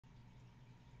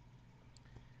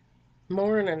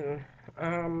Morning.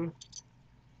 Um,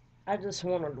 I just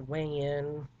wanted to weigh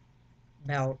in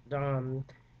about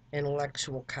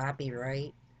intellectual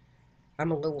copyright.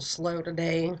 I'm a little slow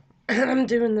today. I'm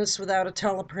doing this without a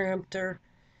teleprompter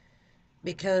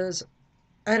because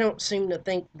I don't seem to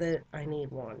think that I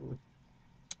need one.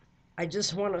 I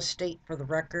just want to state for the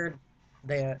record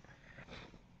that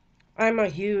I'm a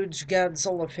huge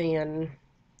Godzilla fan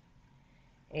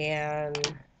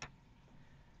and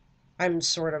I'm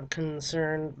sort of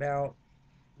concerned about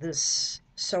this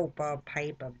SOPA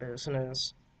PIPA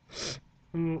business.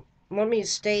 Let me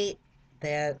state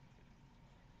that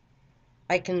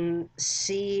I can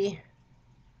see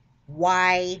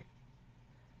why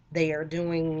they are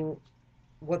doing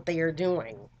what they are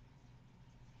doing,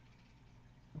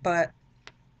 but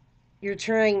you're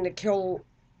trying to kill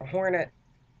a hornet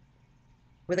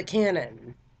with a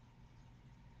cannon.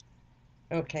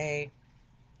 Okay,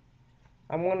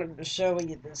 I wanted to show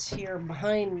you this here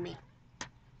behind me.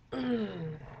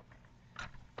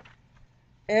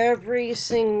 Every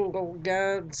single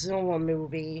Godzilla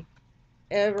movie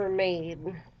ever made,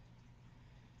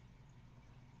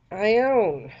 I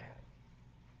own.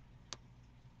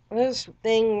 This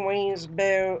thing weighs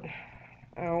about,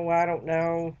 oh, I don't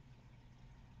know,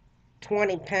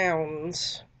 20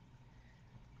 pounds.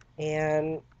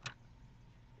 And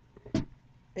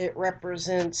it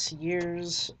represents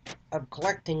years of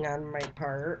collecting on my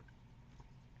part.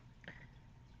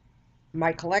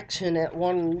 My collection at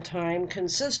one time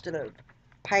consisted of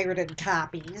pirated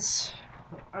copies.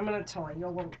 I'm going to tell you a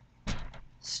little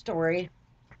story.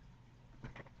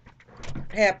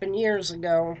 It happened years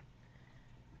ago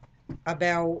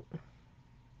about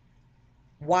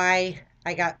why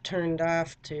I got turned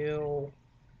off to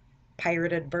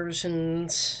pirated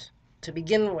versions to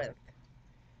begin with.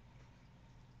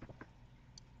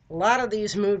 A lot of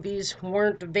these movies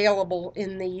weren't available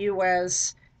in the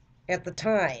US at the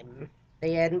time.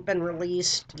 They hadn't been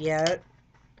released yet.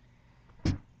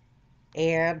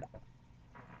 And,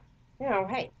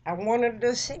 hey, I wanted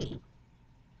to see.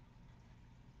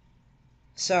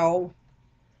 So,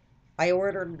 I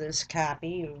ordered this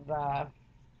copy of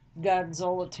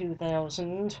Godzilla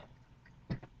 2000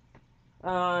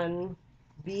 on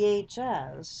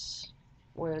VHS,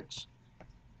 which,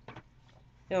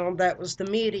 that was the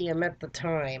medium at the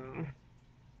time.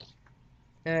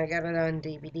 And I got it on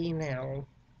DVD now.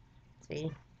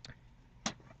 See?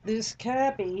 This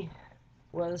copy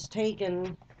was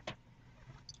taken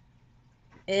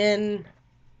in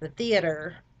the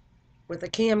theater with a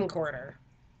camcorder.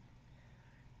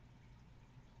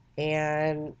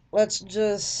 And let's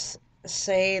just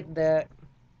say that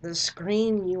the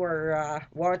screen you are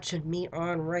watching me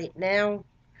on right now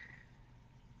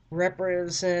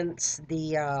represents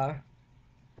the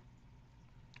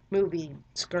movie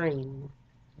screen,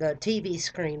 the TV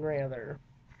screen, rather.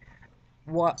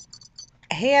 What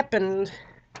happened,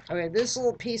 okay, this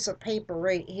little piece of paper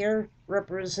right here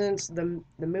represents the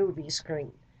movie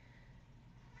screen.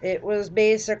 It was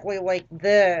basically like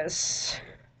this.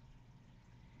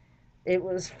 It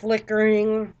was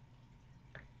flickering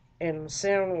and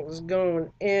sound was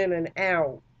going in and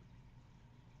out.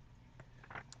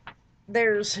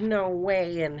 There's no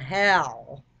way in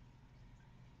hell.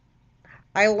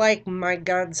 I like my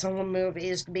Godzilla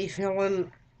movies to be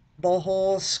filling the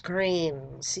whole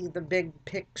screen, see the big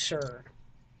picture.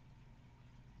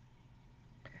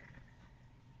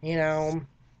 You know,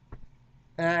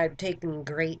 I've taken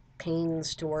great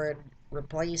pains toward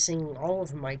replacing all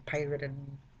of my pirated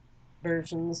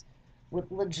versions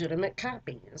with legitimate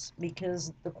copies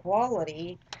because the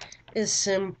quality is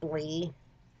simply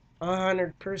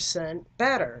 100%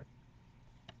 better.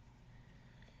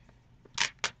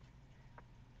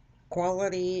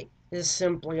 Quality is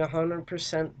simply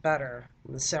 100% better.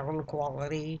 The sound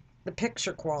quality, the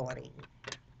picture quality.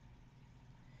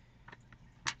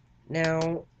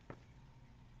 Now,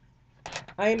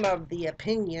 I'm of the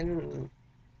opinion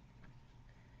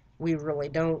we really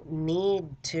don't need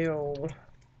to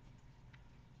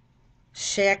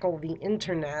shackle the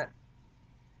internet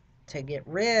to get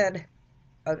rid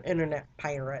of internet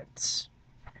pirates.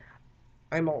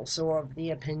 I'm also of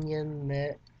the opinion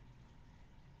that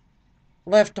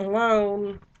left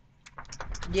alone,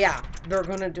 yeah, they're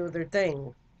going to do their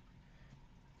thing.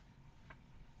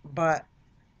 But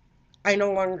I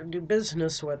no longer do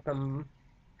business with them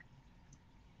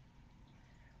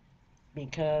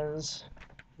because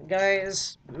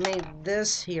guys made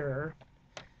this here.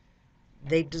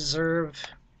 They deserve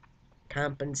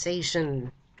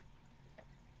compensation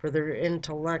for their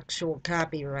intellectual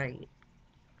copyright.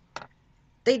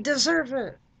 They deserve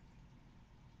it.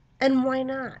 And why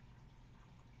not?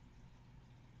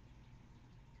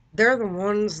 They're the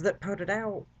ones that put it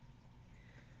out.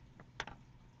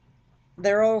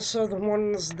 They're also the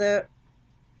ones that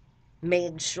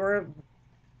made sure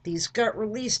these got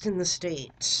released in the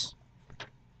States.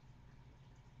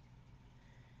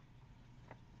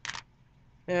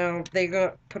 Now, they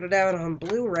got put it out on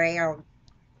Blu-ray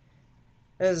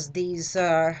as these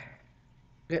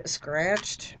get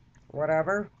scratched,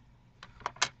 whatever.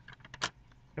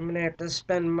 I'm gonna have to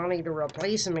spend money to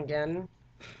replace them again.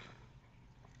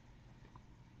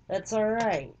 That's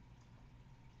alright.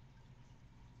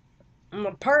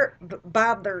 The part that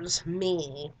bothers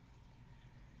me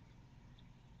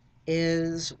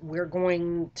is we're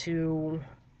going to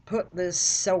put this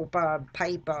SOPA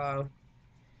PIPA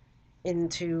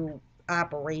into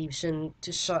operation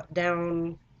to shut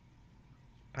down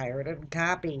pirated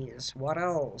copies. What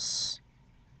else?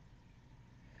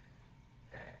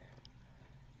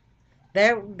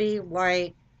 That would be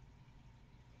like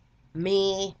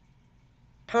me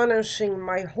punishing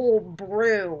my whole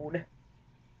brood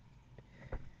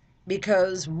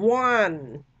because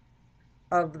one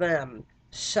of them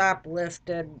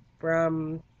shoplifted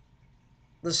from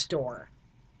the store.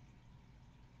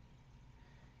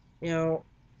 You know,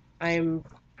 I'm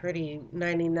pretty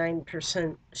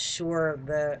 99% sure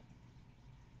that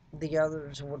the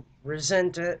others would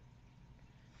resent it,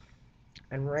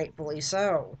 and rightfully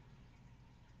so.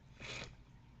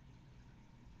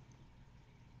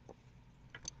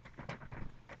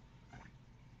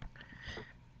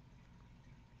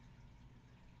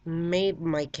 Made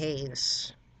my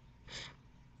case.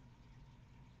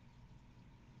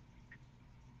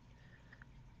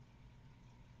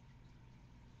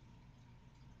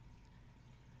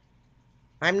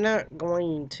 I'm not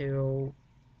going to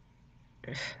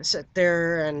sit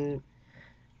there and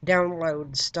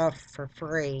download stuff for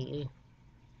free.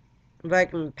 If I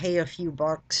can pay a few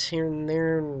bucks here and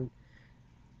there and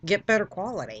get better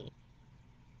quality.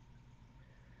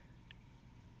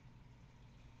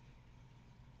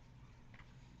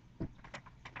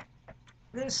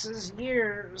 This is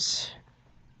years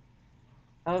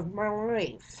of my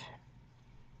life.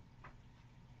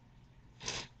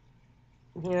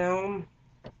 You know,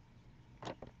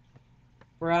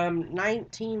 from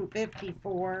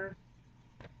 1954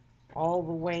 all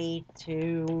the way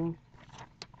to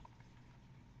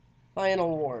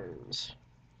Final Wars.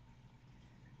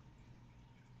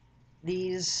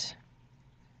 These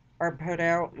are put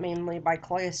out mainly by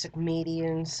Classic Media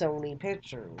and Sony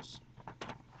Pictures,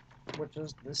 which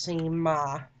is the same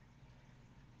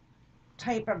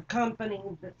type of company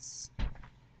that's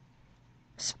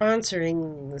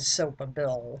sponsoring the SOPA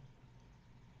bill.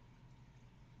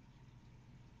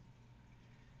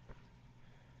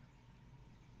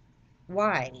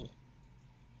 Why?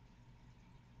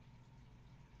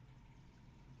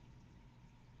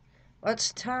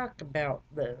 Let's talk about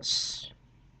this.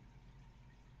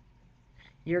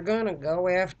 You're gonna go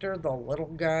after the little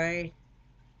guy?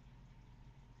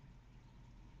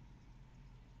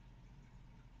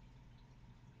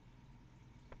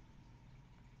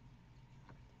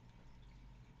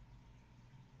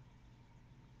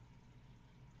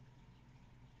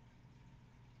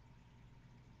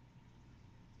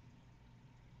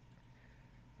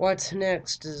 What's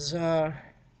next? Is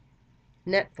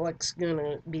Netflix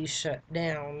gonna be shut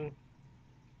down?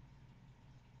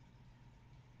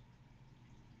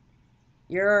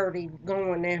 You're already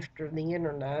going after the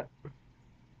internet.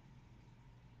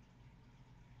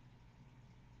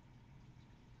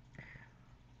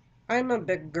 I'm a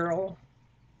big girl.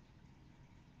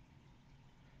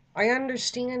 I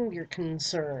understand your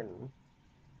concern.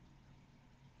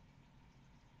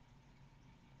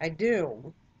 I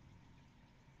do.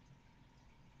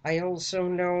 I also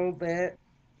know that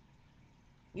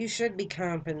you should be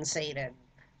compensated.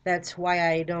 That's why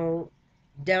I don't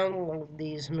download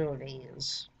these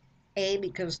movies. A,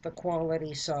 because the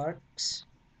quality sucks.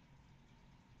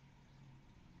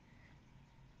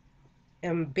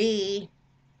 And B,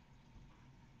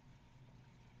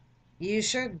 you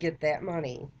should get that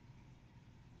money.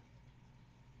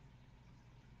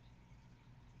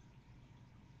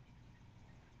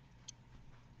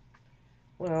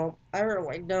 Well, I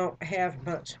really don't have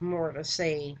much more to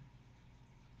say,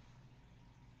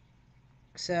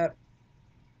 except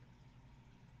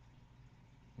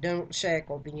don't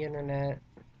shackle the internet.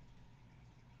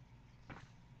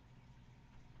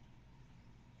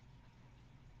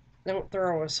 Don't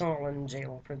throw us all in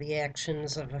jail for the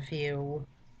actions of a few.